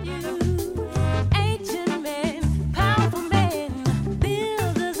PRX. Ancient men, powerful men,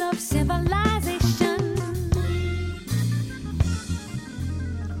 builders of civilization.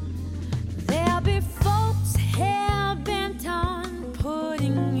 There'll be folks hell-bent on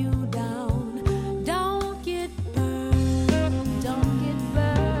putting you down. Don't get burned, don't get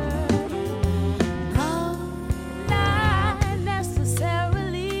burned. Not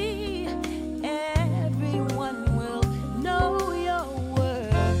necessarily everyone will know your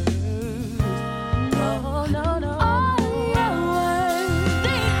words. No, no, no. All your words.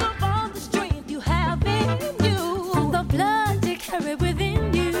 Think of all the strength you have in you, the blood you carry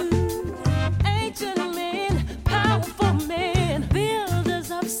within you. Ancient men, powerful men,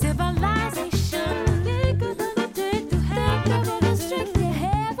 builders of civilization. Think of the strength you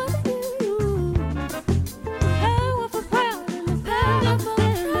have in you. Powerful, proud, and powerful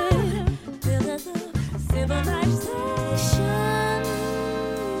men, builders of civilization.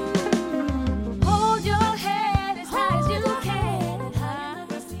 Hold your head as high as you can. High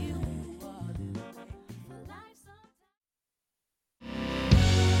as you are.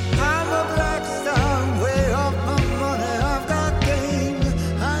 I'm a black star, way off my money, I've got game.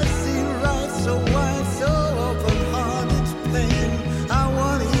 I see right so wide, so open heart, it's pain. I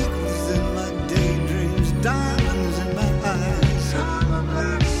want equals in my daydreams, diamonds in my eyes. I'm a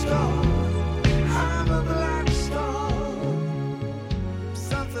black star, I'm a black star.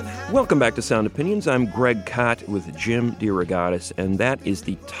 Something happened. Welcome back to Sound Opinions. I'm Greg Kot with Jim DeRogatis, and that is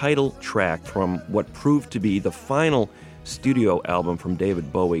the title track from what proved to be the final studio album from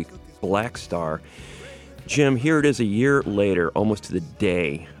David Bowie, Black Star. Jim, here it is a year later, almost to the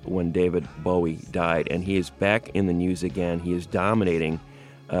day when David Bowie died, and he is back in the news again. He is dominating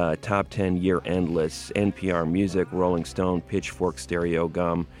top 10 year-end lists, NPR Music, Rolling Stone, Pitchfork, Stereo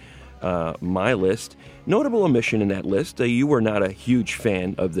Gum, my list. Notable omission in that list, you were not a huge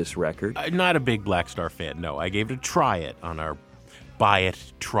fan of this record. Not a big Black Star fan, no. I gave it a try it on our buy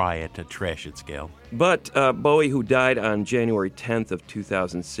it, try it, trash it scale. But Bowie, who died on January 10th of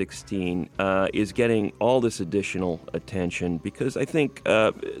 2016, is getting all this additional attention because I think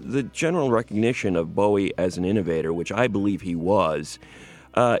the general recognition of Bowie as an innovator, which I believe he was,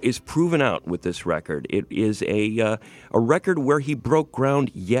 is proven out with this record. It is a record where he broke ground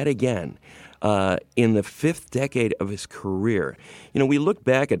yet again. In the fifth decade of his career. You know, we looked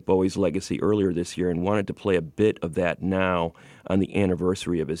back at Bowie's legacy earlier this year and wanted to play a bit of that now on the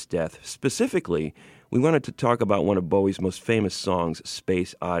anniversary of his death. Specifically, we wanted to talk about one of Bowie's most famous songs,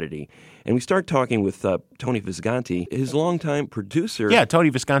 Space Oddity. And we start talking with Tony Visconti, his longtime producer. Yeah, Tony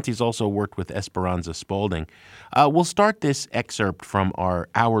Visconti's also worked with Esperanza Spalding. We'll start this excerpt from our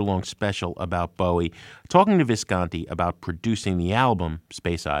hour-long special about Bowie, talking to Visconti about producing the album,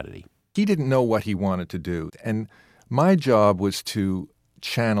 Space Oddity. He didn't know what he wanted to do, and my job was to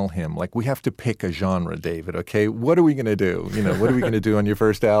channel him. Like, we have to pick a genre, David, okay? What are we going to do? You know, what are we going to do on your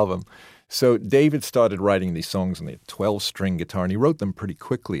first album? So David started writing these songs on the 12-string guitar, and he wrote them pretty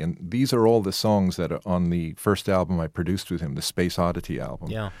quickly, and these are all the songs that are on the first album I produced with him, the Space Oddity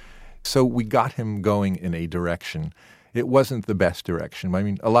album. Yeah. So we got him going in a direction. It wasn't the best direction. I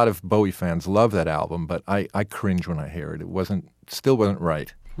mean, a lot of Bowie fans love that album, but I cringe when I hear it. It still wasn't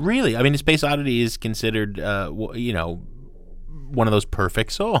right. Really? I mean, Space Oddity is considered, one of those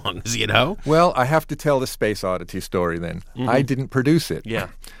perfect songs, you know? Well, I have to tell the Space Oddity story then. Mm-hmm. I didn't produce it. Yeah.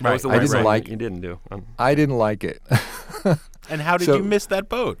 Right. Was the you didn't do. I didn't like it. And how did you miss that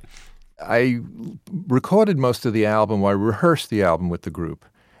boat? I recorded most of the album, or I rehearsed the album with the group.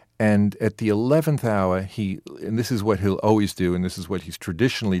 And at the 11th hour, and this is what he'll always do, and this is what he's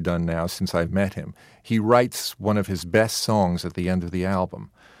traditionally done now since I've met him, he writes one of his best songs at the end of the album.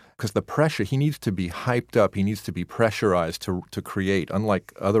 Because the pressure, he needs to be hyped up, he needs to be pressurized to create,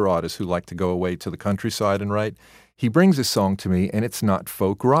 unlike other artists who like to go away to the countryside and write. He brings a song to me, and it's not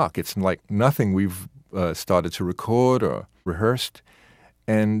folk rock. It's like nothing we've started to record or rehearsed.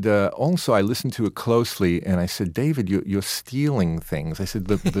 And also, I listened to it closely, and I said, David, you're stealing things. I said,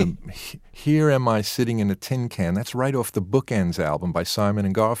 Here Am I Sitting in a Tin Can, that's right off the Bookends album by Simon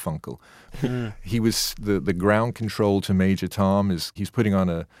and Garfunkel. He was the ground control to Major Tom. He's putting on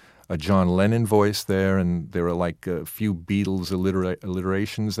a John Lennon voice there, and there are like a few Beatles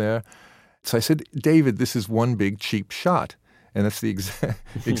alliterations there. So I said, David, this is one big cheap shot. And that's the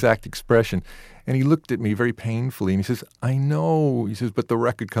exact expression. And he looked at me very painfully, and he says, I know. He says, but the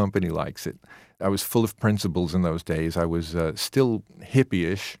record company likes it. I was full of principles in those days. I was still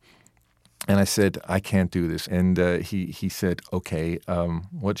hippie-ish. And I said, I can't do this. And he said, okay,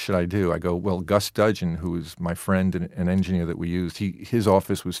 what should I do? I go, well, Gus Dudgeon, who was my friend and an engineer that we used, his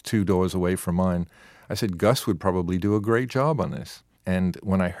office was 2 doors away from mine. I said, Gus would probably do a great job on this. And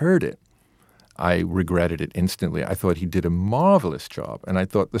when I heard it, I regretted it instantly. I thought he did a marvelous job, and I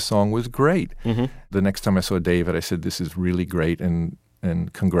thought the song was great. Mm-hmm. The next time I saw David, I said, this is really great, and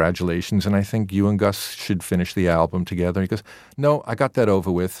congratulations, and I think you and Gus should finish the album together. He goes, no, I got that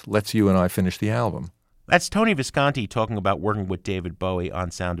over with. Let's you and I finish the album. That's Tony Visconti talking about working with David Bowie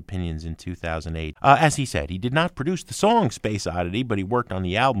on Sound Opinions in 2008. As he said, he did not produce the song Space Oddity, but he worked on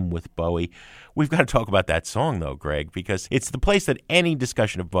the album with Bowie. We've got to talk about that song, though, Greg, because it's the place that any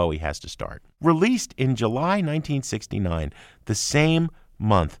discussion of Bowie has to start. Released in July 1969, the same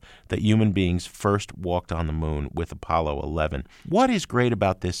month that human beings first walked on the moon with Apollo 11. What is great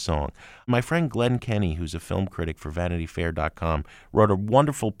about this song? My friend Glenn Kenny, who's a film critic for VanityFair.com, wrote a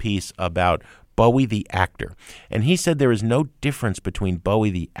wonderful piece about Bowie the actor. And he said there is no difference between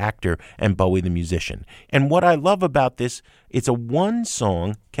Bowie the actor and Bowie the musician. And what I love about this, it's a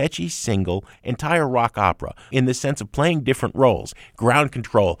one-song, catchy single, entire rock opera in the sense of playing different roles. Ground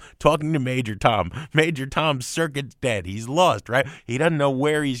control, talking to Major Tom. Major Tom's circuit's dead. He's lost, right? He doesn't know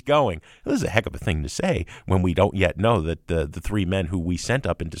where he's going. This is a heck of a thing to say when we don't yet know that the 3 men who we sent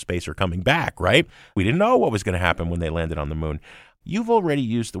up into space are coming back, right? We didn't know what was going to happen when they landed on the moon. You've already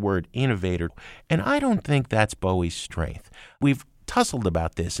used the word innovator, and I don't think that's Bowie's strength. We've tussled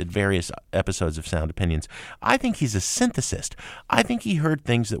about this at various episodes of Sound Opinions. I think he's a synthesist. I think he heard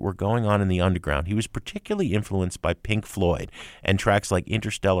things that were going on in the underground. He was particularly influenced by Pink Floyd and tracks like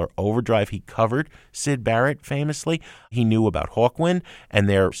Interstellar Overdrive. He covered Syd Barrett famously. He knew about Hawkwind and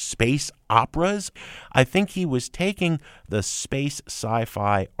their space operas. I think he was taking the space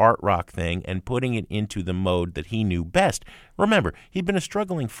sci-fi art rock thing and putting it into the mode that he knew best. Remember, he'd been a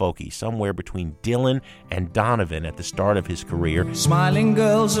struggling folkie somewhere between Dylan and Donovan at the start of his career. Smiling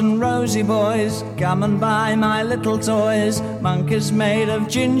girls and rosy boys, come and buy my little toys. Monkeys made of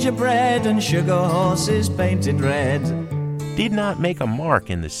gingerbread and sugar horses painted red. Did not make a mark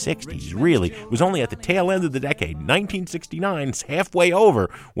in the 60s, really. It was only at the tail end of the decade, 1969, it's halfway over,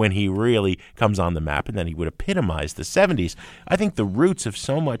 when he really comes on the map, and then he would epitomize the 70s. I think the roots of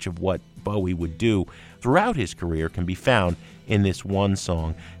so much of what Bowie would do throughout his career can be found in this one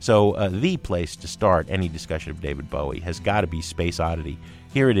song. So the place to start any discussion of David Bowie has got to be Space Oddity.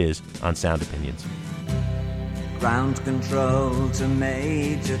 Here it is on Sound Opinions. Ground control to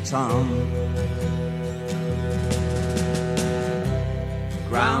Major Tom.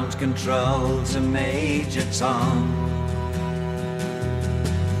 Ground control to Major Tom.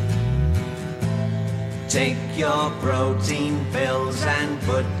 Take your protein pills and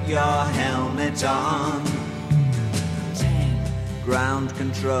put your helmet on. 10. Ground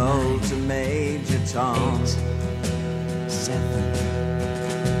control 9, to Major Tom. 8,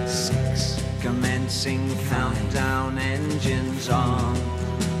 7, 6. Commencing 5, countdown, engines on.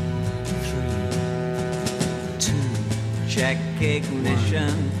 3, 2. Check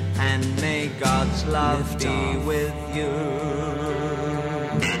ignition and may God's love be with you.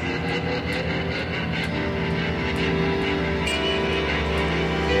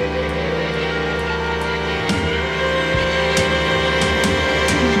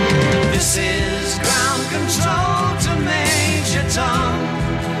 This is ground control to Major Tom.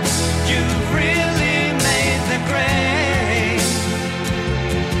 You've really made the grade,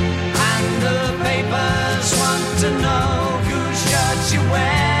 and the papers want to know whose shirt you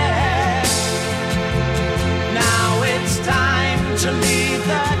wear. Now it's time to leave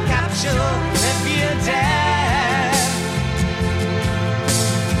the capsule if you dare.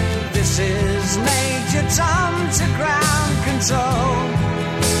 This is Major Tom to ground control.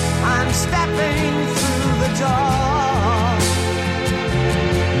 I'm stepping through the door,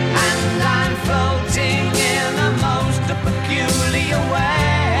 and I'm floating in a most peculiar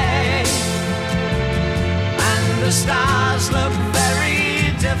way, and the stars look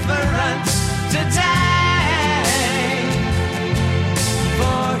very different today.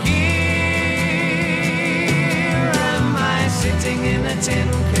 For here am I sitting in in a tin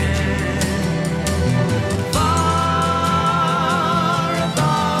can. Far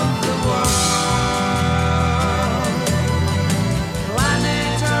above the world,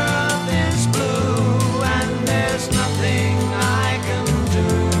 planet Earth is blue, and there's nothing I can do.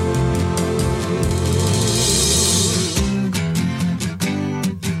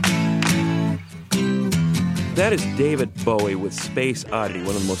 That is David Bowie with Space Oddity,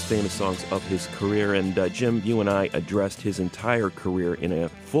 one of the most famous songs of his career. And Jim, you and I addressed his entire career in a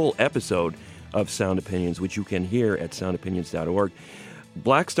full episode of Sound Opinions, which you can hear at soundopinions.org.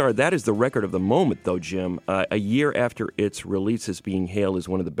 Black Star, that is the record of the moment, though, Jim. A year after its release is being hailed as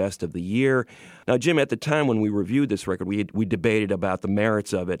one of the best of the year. Now, Jim, at the time when we reviewed this record, we debated about the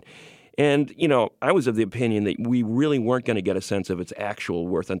merits of it. And, you know, I was of the opinion that we really weren't going to get a sense of its actual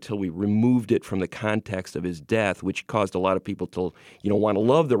worth until we removed it from the context of his death, which caused a lot of people to, you know, want to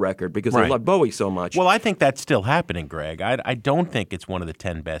love the record because they love Bowie so much. Well, I think that's still happening, Greg. I don't think it's one of the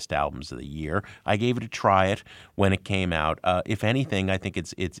 10 best albums of the year. I gave it a try it when it came out. If anything, I think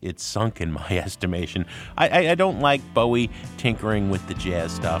it's sunk in my estimation. I don't like Bowie tinkering with the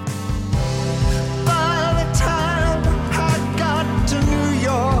jazz stuff. By the time I got to New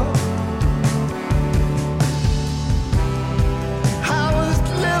York, I was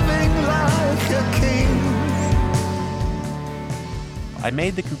living like a king. I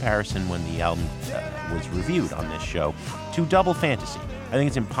made the comparison when the album was reviewed on this show to Double Fantasy. I think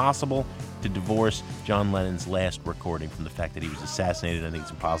it's impossible to divorce John Lennon's last recording from the fact that he was assassinated. I think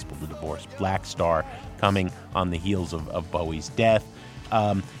it's impossible to divorce Black Star coming on the heels of Bowie's death.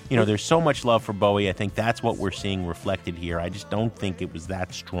 You know, there's so much love for Bowie. I think that's what we're seeing reflected here. I just don't think it was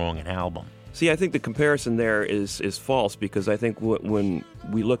that strong an album. See, I think the comparison there is false because I think when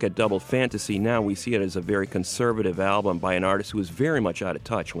we look at Double Fantasy now, we see it as a very conservative album by an artist who was very much out of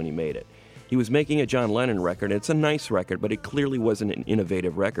touch when he made it. He was making a John Lennon record. It's a nice record, but it clearly wasn't an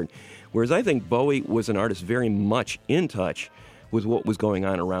innovative record. Whereas I think Bowie was an artist very much in touch with what was going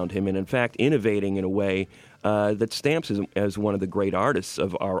on around him and, in fact, innovating in a way that stamps him as one of the great artists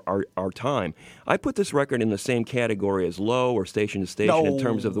of our time. I put this record in the same category as Low or Station to Station in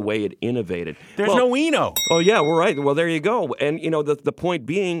terms of the way it innovated. There's no Eno. Oh, yeah, we're right. Well, there you go. And, you know, the point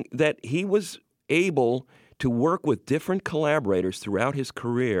being that he was able to work with different collaborators throughout his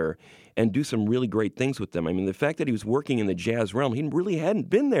career and do some really great things with them. I mean, the fact that he was working in the jazz realm, he really hadn't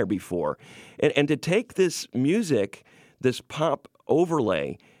been there before. And to take this music, this pop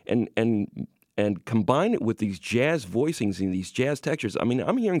overlay, and combine it with these jazz voicings and these jazz textures. I mean,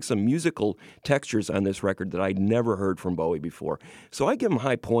 I'm hearing some musical textures on this record that I'd never heard from Bowie before. So I give him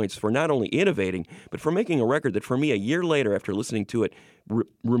high points for not only innovating, but for making a record that, for me, a year later, after listening to it,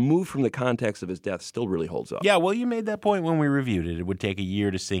 removed from the context of his death, still really holds up. Yeah, well, you made that point when we reviewed it. It would take a year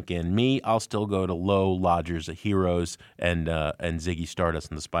to sink in. Me, I'll still go to Low, Lodgers, Heroes, and Ziggy Stardust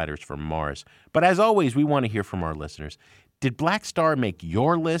and the Spiders from Mars. But as always, we want to hear from our listeners. Did Black Star make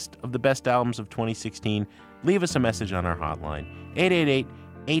your list of the best albums of 2016? Leave us a message on our hotline,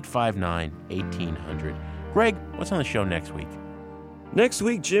 888-859-1800. Greg, what's on the show next week? Next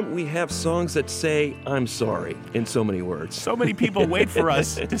week, Jim, we have songs that say, I'm sorry, in so many words. So many people wait for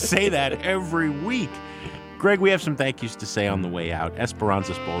us to say that every week. Greg, we have some thank yous to say on the way out.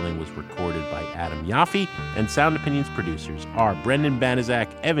 Esperanza Spalding was recorded by Adam Yaffe, and Sound Opinions producers are Brendan Banaszak,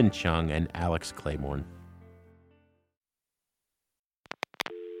 Evan Chung, and Alex Claiborne.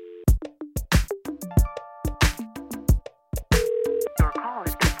 Your call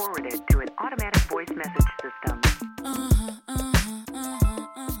has been forwarded to an automatic voice message system.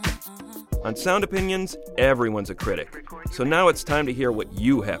 On Sound Opinions, everyone's a critic. So now it's time to hear what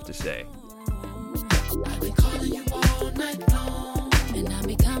you have to say. I've been calling you all night long, and I'm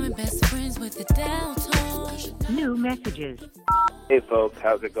becoming best friends with the downtown. New messages. Hey folks,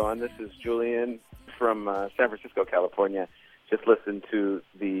 how's it going? This is Julian from San Francisco, California. Just listened to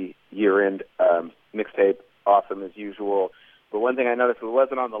the year-end mixtape, awesome as usual. But one thing I noticed that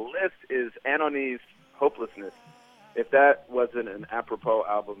wasn't on the list is Anoni's Hopelessness. If that wasn't an apropos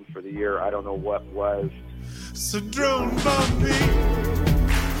album for the year, I don't know what was. So drone bomb me,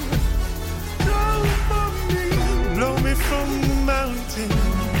 blow me from the mountains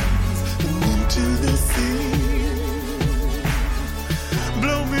and into the sea.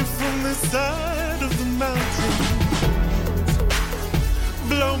 Blow me from the side of the mountain,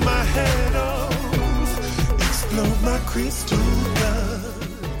 blow my head off, explode my crystal guns.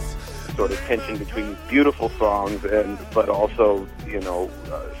 Sort of tension between beautiful songs but also,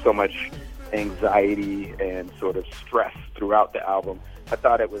 so much anxiety and sort of stress throughout the album. I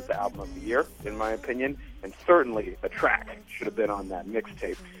thought it was the album of the year, in my opinion, and certainly a track should have been on that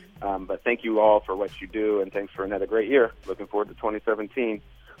mixtape. But thank you all for what you do, and thanks for another great year. Looking forward to 2017.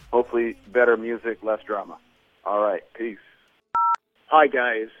 Hopefully better music, less drama. All right, peace. Hi,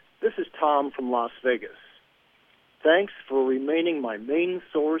 guys. This is Tom from Las Vegas. Thanks for remaining my main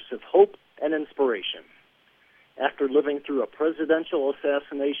source of hope and inspiration. After living through a presidential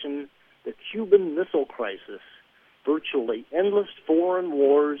assassination, the Cuban Missile Crisis, virtually endless foreign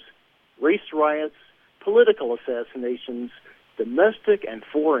wars, race riots, political assassinations, domestic and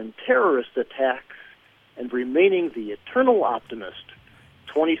foreign terrorist attacks, and remaining the eternal optimist,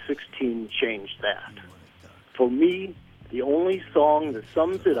 2016 changed that. For me, the only song that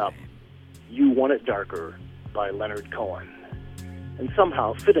sums it up, You Want It Darker, by Leonard Cohen. And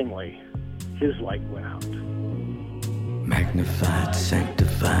somehow, fittingly, his light went out. Magnified,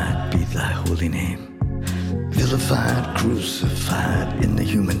 sanctified be thy holy name. Vilified, crucified in the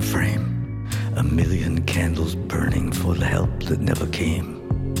human frame. 1,000,000 candles burning for the help that never came.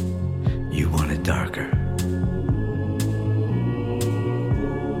 You want it darker.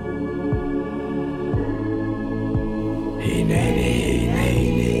 Hey, nay, nay,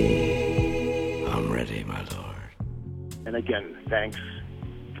 nay. I'm ready, my lord. And again, thanks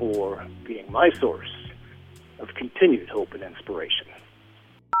for being my source of continued hope and inspiration.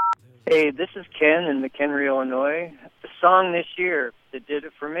 Hey, this is Ken in McHenry, Illinois. The song this year that did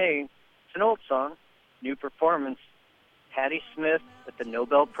it for me, it's an old song, new performance. Patti Smith at the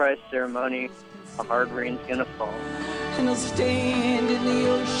Nobel Prize ceremony, A Hard Rain's Gonna Fall. And I'll stand in the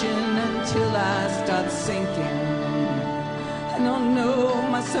ocean until I start sinking. And I'll know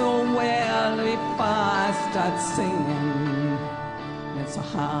my soul well if I start singing. It's a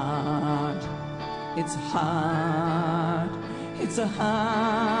hard, it's hard, it's a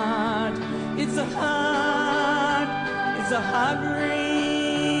hard, it's a hard, it's a hard rain's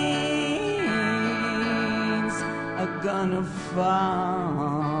a gonna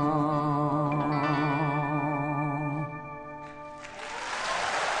fall.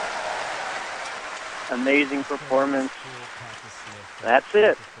 Amazing performance. That's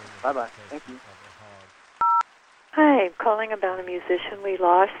it. Bye-bye. Thank you. Hi, I'm calling about a musician we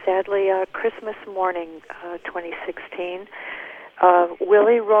lost, sadly, Christmas morning, 2016.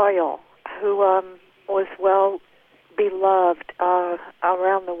 Willie Royal, who was well beloved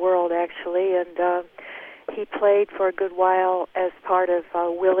around the world, actually, and he played for a good while as part of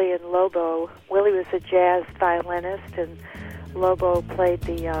Willie and Lobo. Willie was a jazz violinist, and Lobo played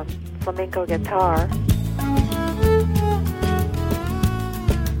the flamenco guitar.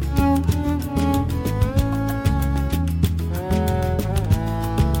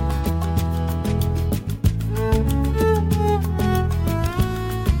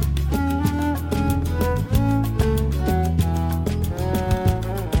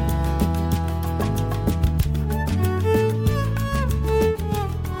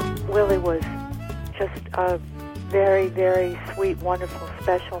 Willie was just a very, very sweet, wonderful,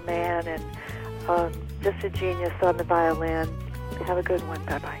 special man, and just a genius on the violin. Have a good one.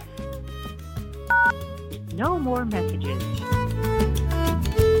 Bye-bye. No more messages.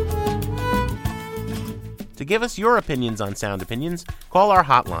 To give us your opinions on Sound Opinions, call our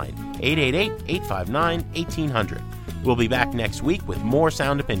hotline, 888-859-1800. We'll be back next week with more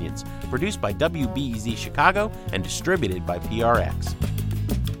Sound Opinions, produced by WBEZ Chicago and distributed by PRX.